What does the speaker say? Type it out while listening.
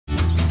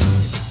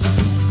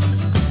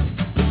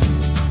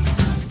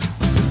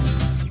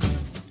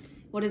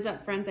What is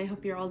up, friends? I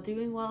hope you're all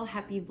doing well.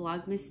 Happy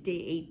Vlogmas Day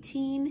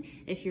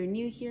 18. If you're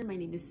new here, my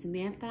name is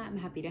Samantha. I'm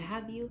happy to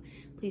have you.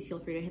 Please feel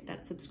free to hit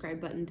that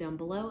subscribe button down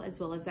below, as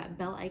well as that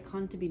bell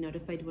icon to be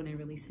notified when I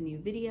release a new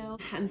video.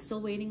 I'm still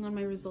waiting on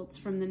my results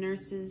from the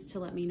nurses to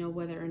let me know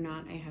whether or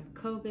not I have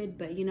COVID,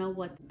 but you know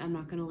what? I'm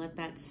not gonna let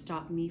that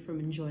stop me from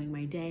enjoying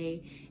my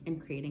day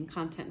and creating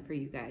content for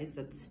you guys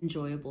that's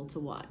enjoyable to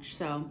watch.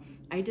 So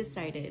I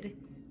decided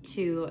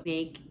to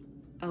make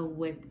a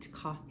whipped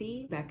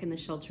coffee. Back in the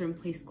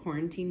shelter-in-place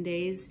quarantine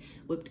days,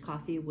 whipped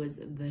coffee was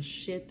the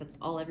shit. That's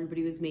all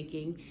everybody was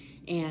making.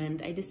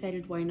 And I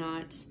decided, why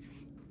not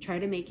try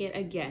to make it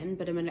again,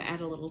 but I'm gonna add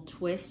a little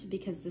twist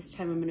because this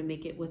time I'm gonna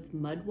make it with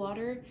mud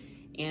water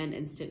and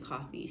instant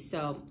coffee.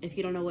 So if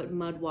you don't know what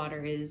mud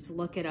water is,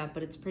 look it up,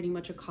 but it's pretty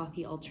much a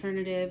coffee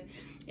alternative.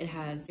 It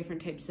has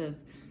different types of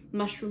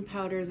mushroom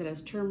powders, it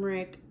has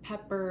turmeric,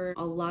 pepper,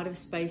 a lot of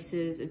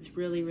spices. It's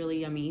really,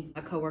 really yummy.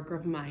 A coworker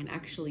of mine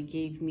actually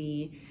gave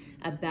me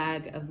a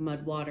bag of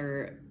mud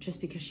water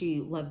just because she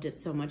loved it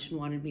so much and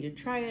wanted me to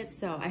try it.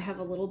 So I have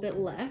a little bit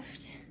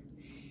left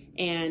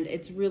and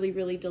it's really,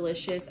 really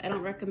delicious. I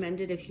don't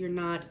recommend it if you're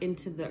not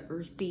into the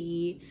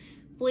earthy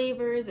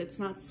flavors. It's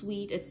not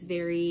sweet, it's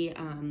very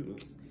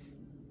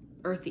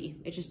earthy.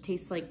 It just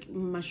tastes like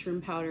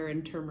mushroom powder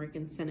and turmeric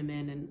and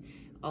cinnamon and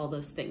all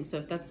those things. So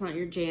if that's not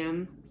your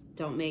jam,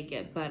 don't make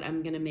it, but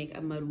I'm gonna make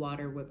a mud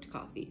water whipped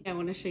coffee. I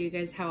wanna show you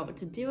guys how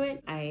to do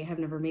it. I have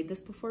never made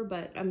this before,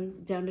 but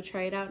I'm down to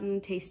try it out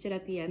and taste it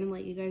at the end and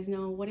let you guys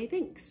know what I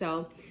think.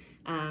 So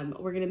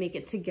we're gonna make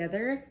it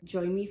together.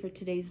 Join me for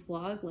today's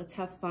vlog. Let's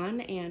have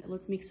fun and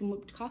let's make some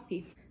whipped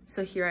coffee.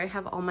 So here I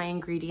have all my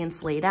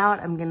ingredients laid out.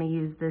 I'm gonna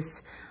use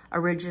this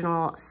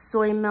original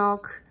soy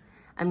milk.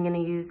 I'm gonna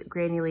use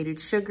granulated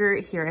sugar.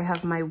 Here I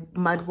have my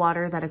mud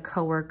water that a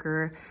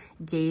coworker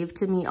gave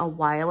to me a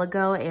while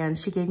ago, and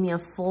she gave me a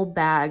full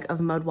bag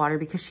of mud water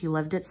because she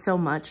loved it so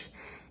much.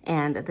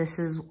 And this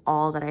is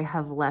all that I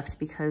have left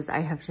because I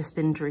have just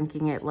been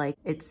drinking it like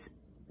it's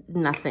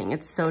nothing.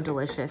 It's so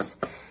delicious.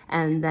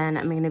 And then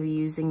I'm gonna be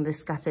using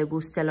this Café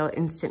Bustelo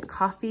instant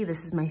coffee.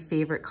 This is my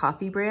favorite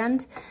coffee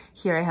brand.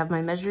 Here I have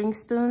my measuring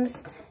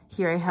spoons.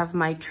 Here I have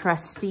my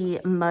trusty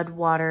mud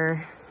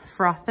water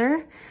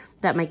frother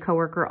that my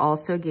coworker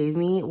also gave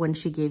me when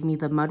she gave me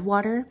the mud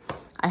water.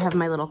 I have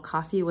my little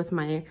coffee with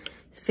my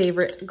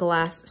favorite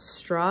glass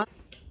straw.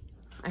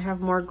 I have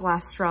more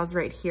glass straws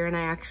right here, and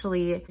I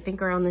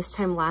think around this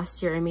time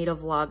last year I made a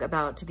vlog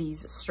about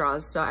these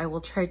straws, so I will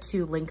try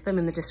to link them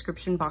in the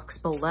description box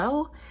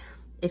below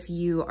if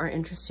you are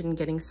interested in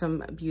getting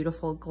some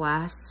beautiful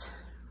glass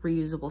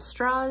reusable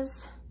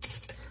straws.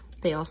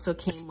 They also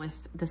came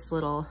with this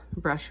little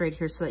brush right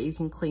here so that you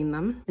can clean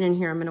them. And in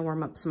here I'm gonna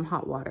warm up some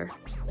hot water.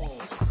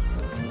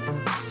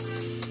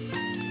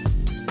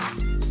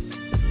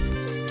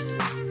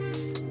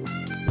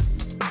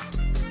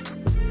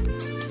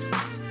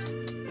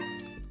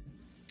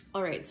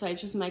 All right, so I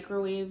just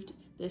microwaved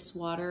this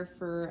water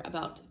for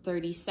about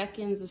 30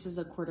 seconds. This is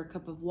a 1/4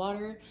 cup of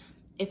water.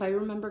 If I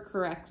remember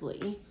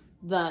correctly,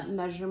 the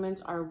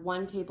measurements are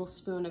 1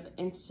 tablespoon of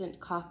instant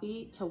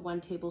coffee to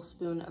 1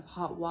 tablespoon of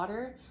hot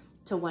water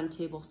to 1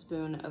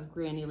 tablespoon of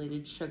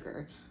granulated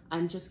sugar.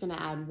 I'm just gonna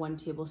add 1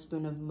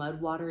 tablespoon of mud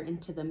water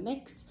into the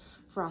mix,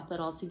 froth it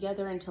all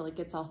together until it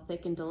gets all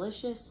thick and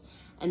delicious,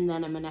 and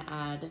then I'm gonna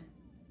add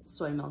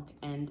soy milk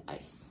and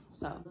ice.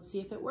 So let's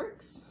see if it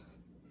works.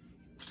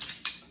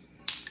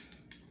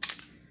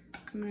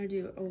 I'm gonna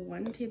do a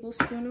 1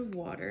 tablespoon of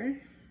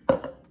water,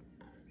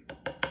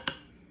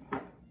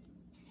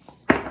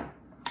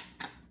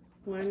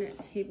 1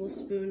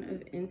 tablespoon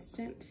of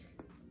instant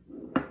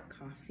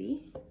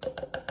coffee,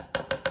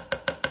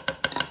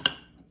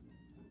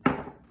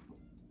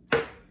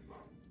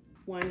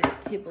 1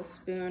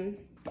 tablespoon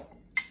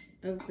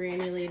of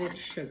granulated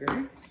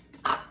sugar,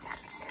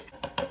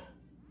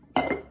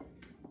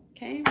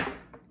 okay,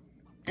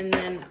 and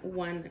then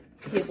 1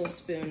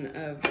 tablespoon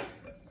of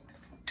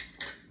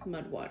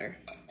mud water.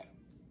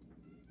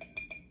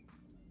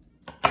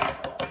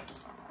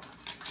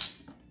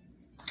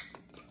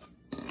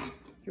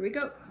 Here we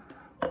go.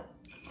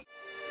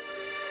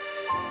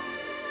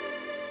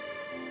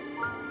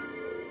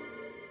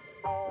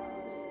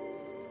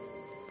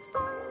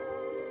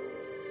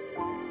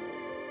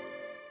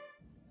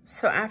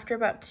 So after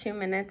about 2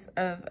 minutes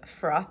of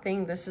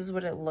frothing, this is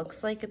what it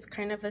looks like. It's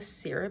kind of a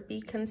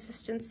syrupy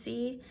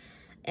consistency.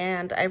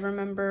 And I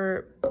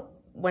remember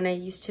when I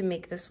used to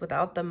make this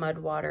without the mud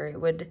water, it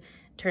would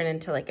turn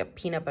into like a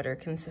peanut butter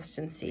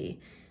consistency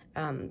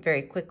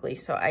very quickly.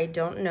 So I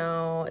don't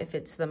know if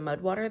it's the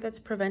mud water that's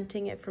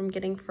preventing it from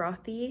getting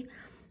frothy,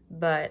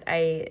 but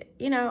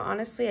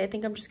honestly, I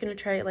think I'm just gonna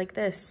try it like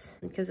this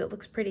because it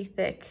looks pretty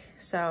thick.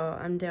 So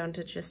I'm down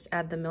to just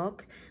add the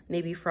milk,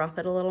 maybe froth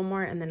it a little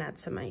more, and then add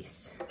some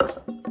ice.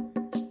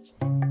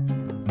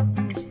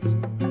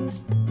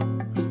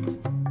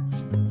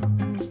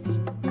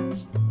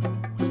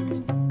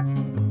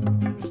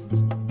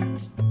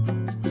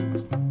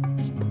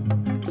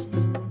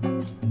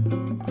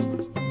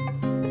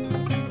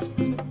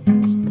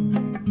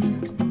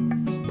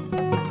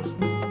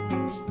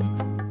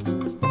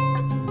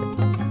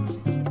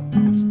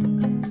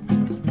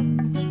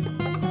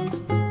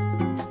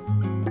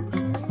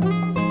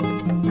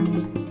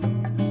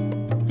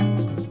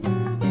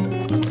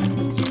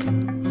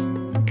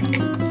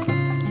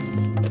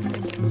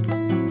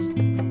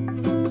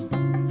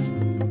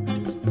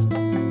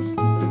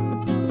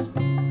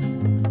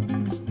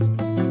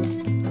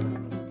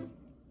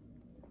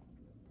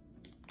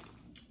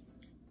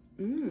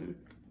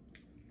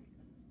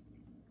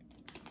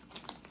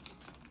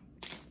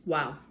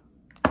 Wow,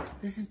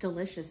 this is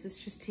delicious. This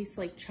just tastes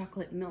like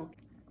chocolate milk.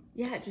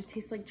 Yeah, it just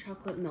tastes like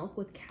chocolate milk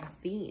with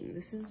caffeine.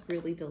 This is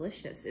really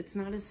delicious. It's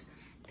not as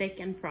thick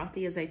and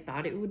frothy as I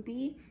thought it would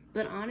be,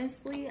 but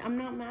honestly, I'm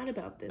not mad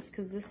about this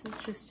because this is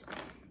just,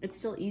 it's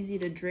still easy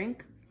to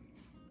drink.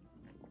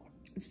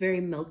 It's very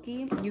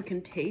milky. You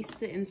can taste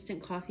the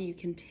instant coffee. You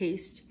can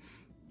taste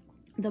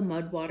the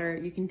mud water.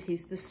 You can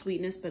taste the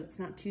sweetness, but it's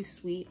not too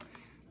sweet.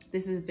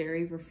 This is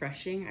very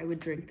refreshing. I would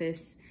drink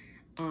this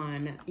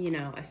on, you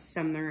know, a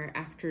summer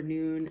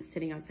afternoon,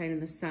 sitting outside in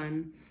the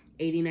sun,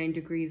 89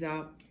 degrees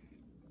out.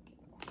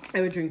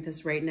 I would drink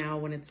this right now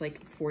when it's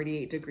like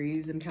 48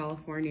 degrees in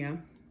California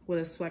with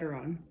a sweater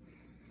on.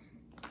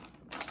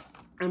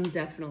 I'm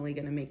definitely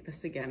gonna make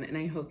this again, and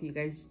I hope you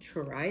guys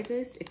try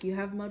this. If you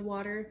have mud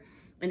water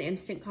and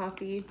instant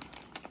coffee,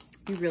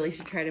 you really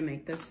should try to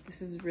make this.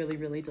 This is really,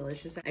 really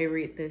delicious. I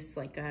rate this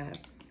like a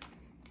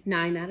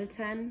 9 out of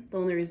 10. The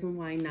only reason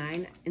why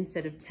 9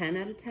 instead of 10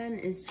 out of 10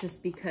 is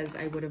just because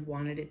I would have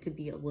wanted it to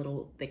be a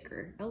little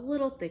thicker,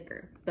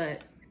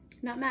 but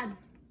not mad.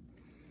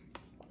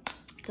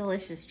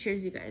 Delicious.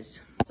 Cheers, you guys.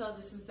 So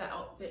this is the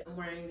outfit. I'm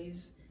wearing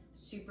these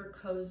super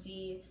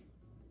cozy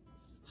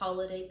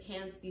holiday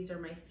pants. These are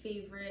my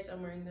favorite.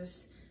 I'm wearing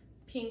this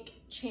pink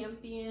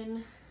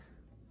Champion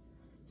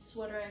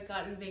sweater I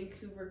got in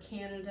Vancouver,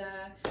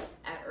 Canada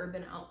at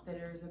Urban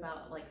Outfitters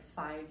about like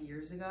 5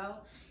 years ago.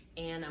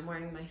 And I'm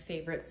wearing my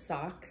favorite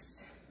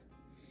socks.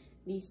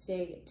 These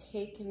say,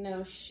 take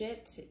no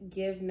shit,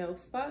 give no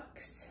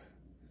fucks.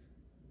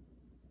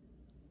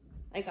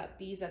 I got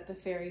these at the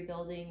Ferry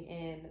Building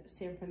in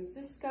San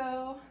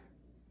Francisco,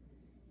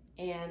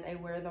 and I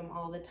wear them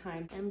all the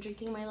time. I'm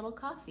drinking my little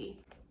coffee.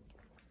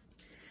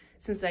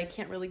 Since I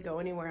can't really go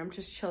anywhere, I'm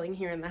just chilling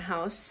here in the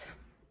house.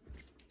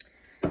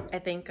 I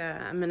think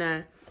I'm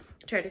gonna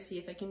try to see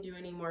if I can do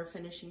any more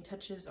finishing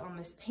touches on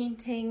this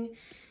painting.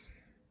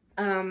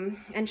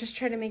 And just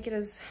try to make it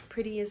as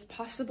pretty as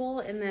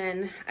possible. And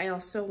then I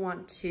also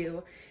want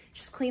to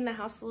just clean the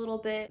house a little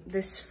bit.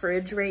 This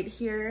fridge right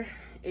here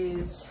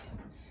is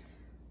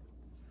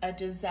a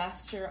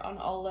disaster on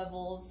all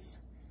levels.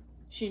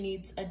 She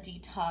needs a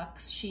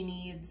detox. She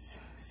needs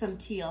some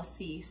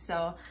TLC.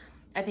 So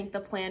I think the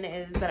plan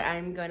is that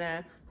I'm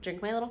gonna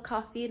drink my little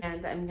coffee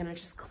and I'm gonna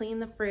just clean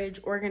the fridge,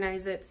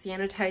 organize it,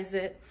 sanitize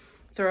it,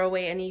 throw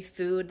away any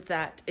food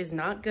that is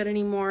not good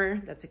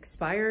anymore, that's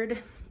expired.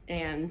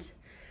 And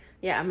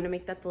yeah, I'm gonna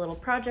make that the little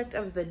project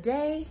of the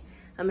day.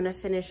 I'm gonna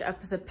finish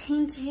up the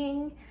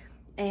painting,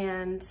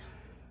 and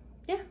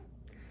yeah,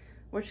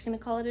 we're just gonna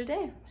call it a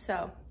day.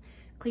 So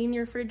clean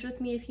your fridge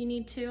with me if you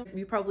need to.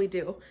 You probably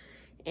do.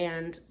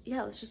 And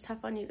yeah, let's just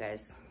have fun, you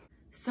guys.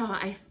 So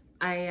I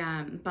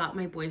bought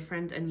my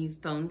boyfriend a new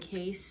phone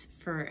case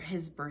for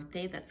his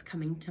birthday that's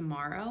coming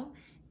tomorrow.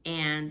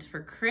 And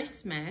for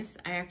Christmas,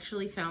 I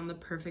actually found the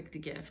perfect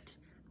gift.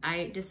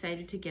 I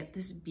decided to get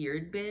this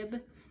beard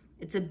bib.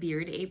 It's a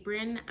beard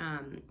apron.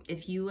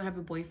 If you have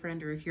a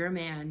boyfriend or if you're a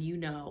man, you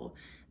know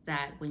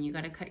that when you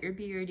gotta cut your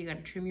beard, you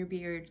gotta trim your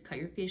beard, cut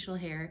your facial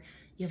hair,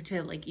 you have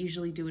to like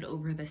usually do it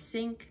over the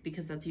sink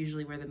because that's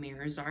usually where the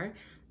mirrors are.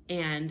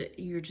 And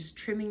you're just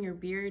trimming your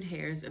beard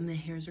hairs and the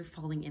hairs are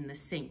falling in the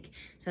sink.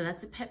 So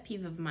that's a pet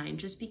peeve of mine,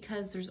 just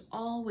because there's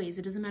always,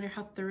 it doesn't matter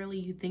how thoroughly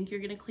you think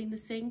you're gonna clean the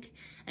sink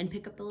and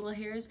pick up the little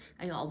hairs,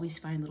 I always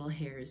find little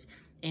hairs.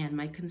 And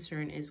my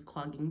concern is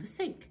clogging the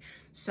sink.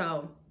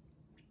 So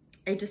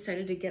I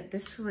decided to get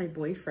this for my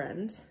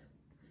boyfriend,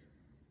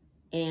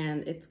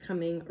 and it's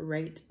coming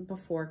right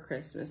before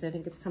Christmas. I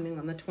think it's coming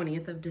on the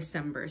 20th of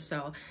December.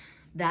 So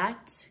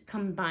that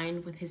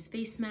combined with his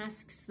face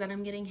masks that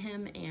I'm getting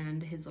him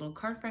and his little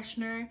car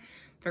freshener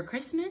for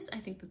Christmas, I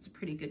think that's a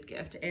pretty good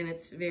gift. And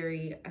it's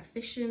very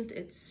efficient,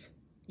 it's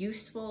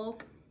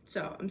useful.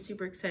 So I'm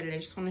super excited. I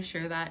just want to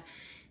share that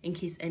in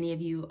case any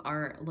of you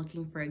are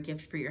looking for a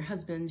gift for your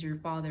husbands, your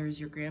fathers,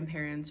 your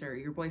grandparents, or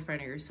your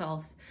boyfriend or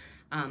yourself.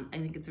 I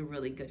think it's a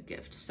really good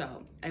gift.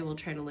 So I will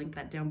try to link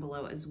that down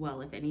below as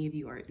well if any of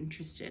you are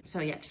interested.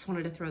 So yeah, just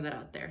wanted to throw that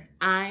out there.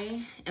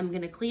 I am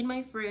gonna clean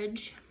my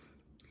fridge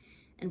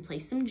and play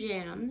some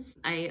jams.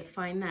 I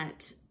find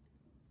that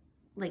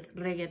like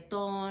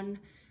reggaeton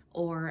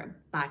or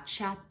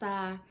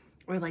bachata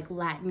or like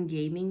Latin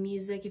gaming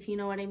music, if you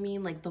know what I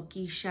mean, like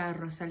Tokisha,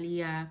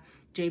 Rosalia,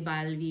 J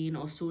Balvin,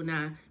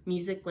 Ozuna,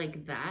 music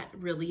like that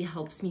really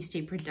helps me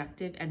stay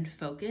productive and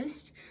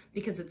focused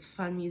because it's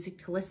fun music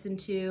to listen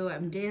to.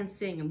 I'm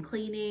dancing, I'm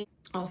cleaning.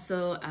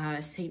 Also,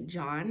 St.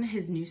 John,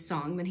 his new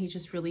song that he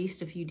just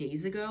released a few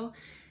days ago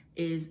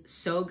is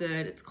so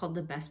good. It's called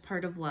The Best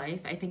Part of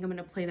Life. I think I'm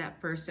gonna play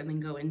that first and then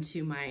go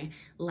into my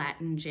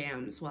Latin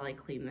jams while I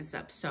clean this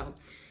up. So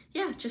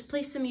yeah, just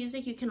play some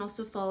music. You can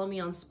also follow me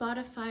on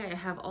Spotify. I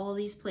have all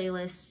these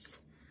playlists,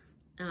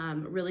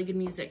 really good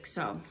music.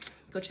 So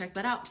go check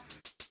that out.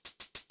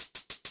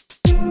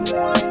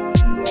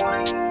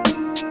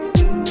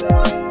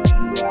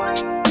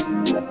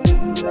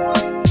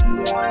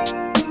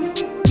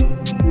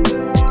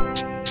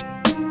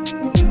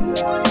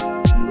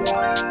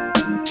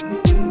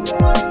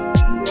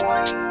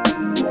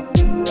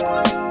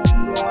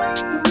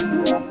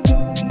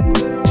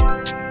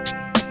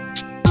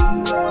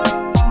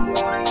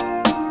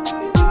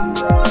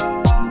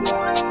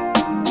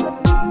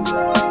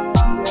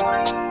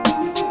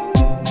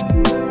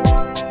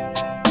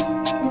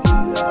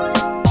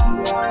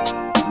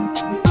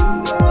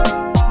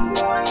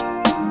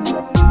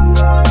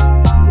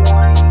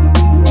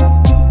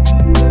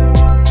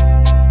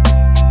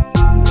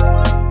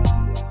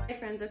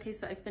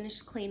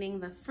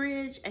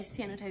 fridge. I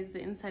sanitized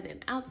the inside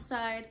and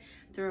outside,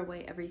 threw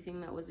away everything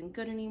that wasn't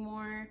good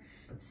anymore,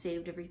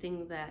 saved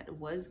everything that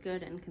was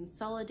good and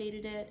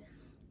consolidated it.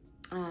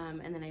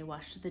 And then I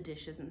washed the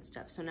dishes and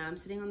stuff. So now I'm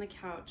sitting on the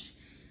couch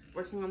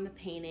working on the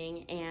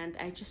painting, and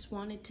I just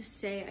wanted to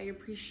say I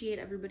appreciate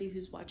everybody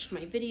who's watched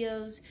my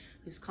videos,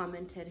 who's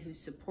commented, who's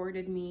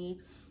supported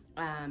me.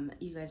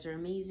 You guys are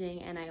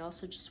amazing, and I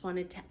also just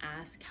wanted to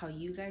ask how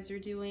you guys are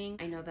doing.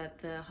 I know that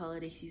the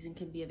holiday season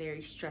can be a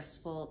very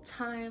stressful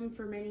time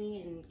for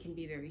many and can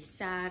be very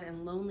sad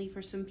and lonely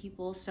for some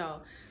people.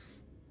 So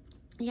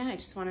yeah, I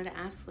just wanted to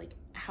ask like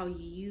how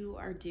you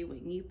are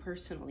doing, you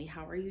personally.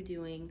 How are you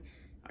doing?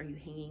 Are you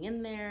hanging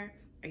in there?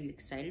 Are you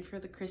excited for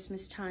the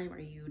Christmas time? Are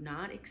you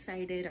not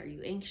excited? Are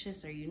you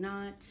anxious? Are you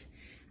not?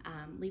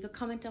 Leave a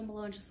comment down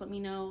below and just let me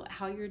know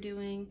how you're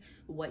doing,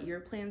 what your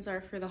plans are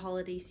for the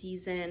holiday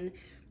season,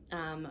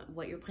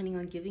 what you're planning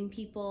on giving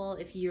people,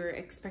 if you're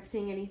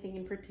expecting anything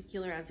in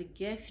particular as a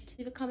gift.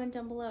 Leave a comment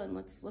down below and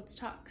let's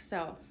talk.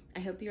 So I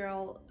hope you're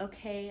all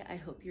okay. I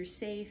hope you're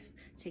safe.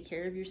 Take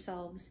care of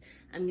yourselves.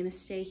 I'm gonna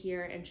stay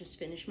here and just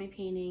finish my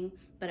painting,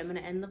 but I'm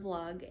gonna end the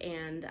vlog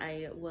and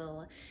I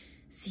will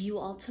see you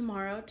all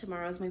tomorrow.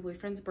 Tomorrow is my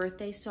boyfriend's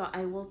birthday, so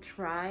I will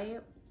try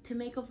to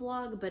make a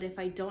vlog, but if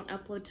I don't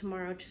upload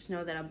tomorrow, just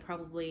know that I'm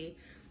probably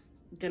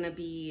gonna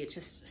be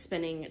just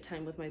spending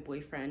time with my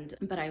boyfriend,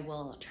 but I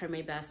will try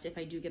my best if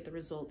I do get the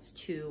results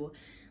to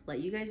let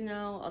you guys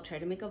know. I'll try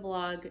to make a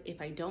vlog.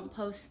 If I don't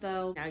post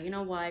though, now you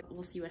know why.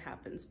 We'll see what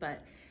happens,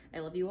 but I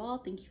love you all.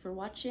 Thank you for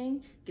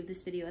watching. Give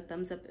this video a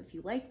thumbs up if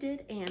you liked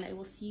it, and I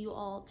will see you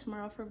all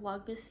tomorrow for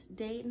Vlogmas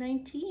Day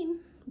 19.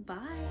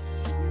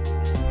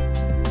 Bye.